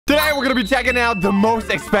Tonight, we're going to be checking out the most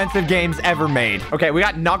expensive games ever made. Okay, we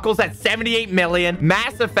got Knuckles at 78 million.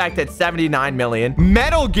 Mass Effect at 79 million.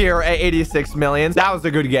 Metal Gear at 86 million. That was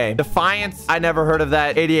a good game. Defiance, I never heard of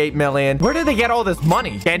that. 88 million. Where did they get all this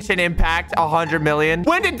money? Genshin Impact, 100 million.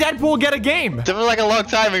 When did Deadpool get a game? That was like a long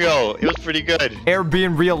time ago. It was pretty good. Air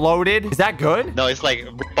being reloaded. Is that good? No, it's like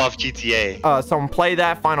rip-off GTA. Someone play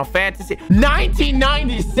that. Final Fantasy.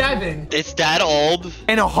 1997. It's that old.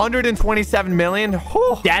 And 127 million.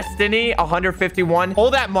 Whew. Destiny, 151.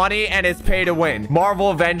 All that money and it's pay to win.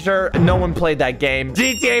 Marvel Avenger, no one played that game.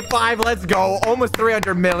 GTA 5, let's go. Almost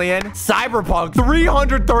 300 million. Cyberpunk,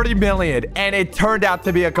 330 million. And it turned out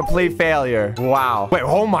to be a complete failure. Wow. Wait,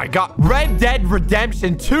 oh my God. Red Dead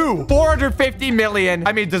Redemption 2, 450 million.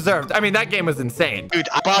 I mean, deserved. I mean, that game was insane. Dude,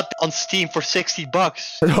 I bought it on Steam for 60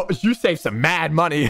 bucks. You saved some mad money.